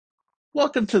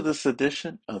Welcome to this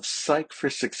edition of Psych for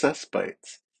Success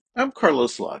Bites. I'm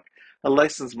Carlos Locke, a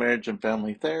licensed marriage and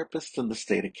family therapist in the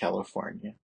state of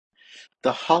California.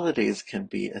 The holidays can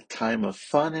be a time of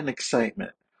fun and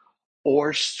excitement,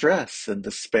 or stress and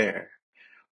despair.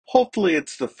 Hopefully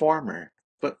it's the former,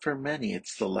 but for many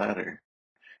it's the latter.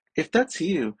 If that's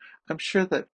you, I'm sure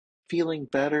that feeling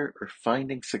better or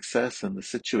finding success in the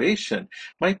situation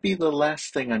might be the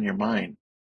last thing on your mind,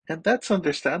 and that's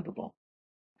understandable.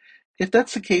 If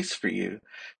that's the case for you,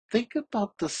 think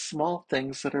about the small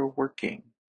things that are working.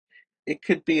 It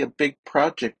could be a big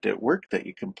project at work that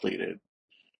you completed.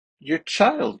 Your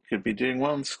child could be doing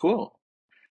well in school.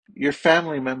 Your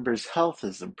family member's health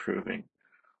is improving,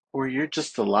 or you're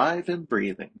just alive and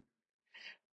breathing.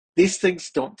 These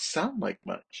things don't sound like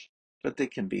much, but they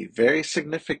can be very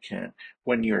significant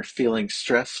when you're feeling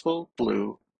stressful,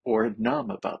 blue, or numb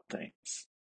about things.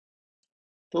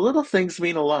 The little things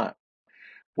mean a lot.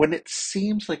 When it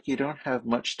seems like you don't have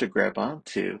much to grab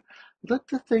onto, let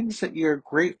the things that you're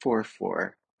grateful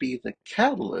for be the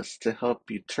catalyst to help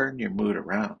you turn your mood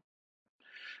around.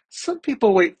 Some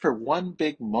people wait for one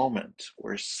big moment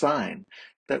or sign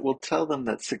that will tell them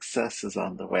that success is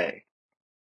on the way.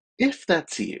 If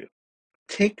that's you,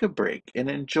 take a break and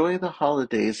enjoy the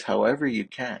holidays however you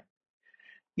can.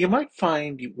 You might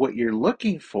find what you're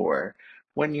looking for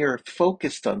when you're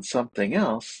focused on something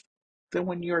else than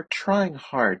when you're trying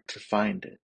hard to find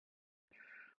it.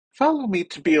 Follow me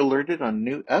to be alerted on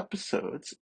new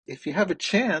episodes. If you have a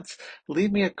chance,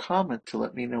 leave me a comment to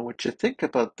let me know what you think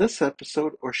about this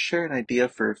episode or share an idea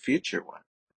for a future one.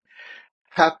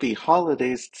 Happy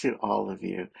holidays to all of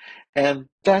you, and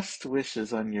best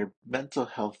wishes on your mental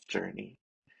health journey.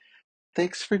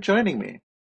 Thanks for joining me.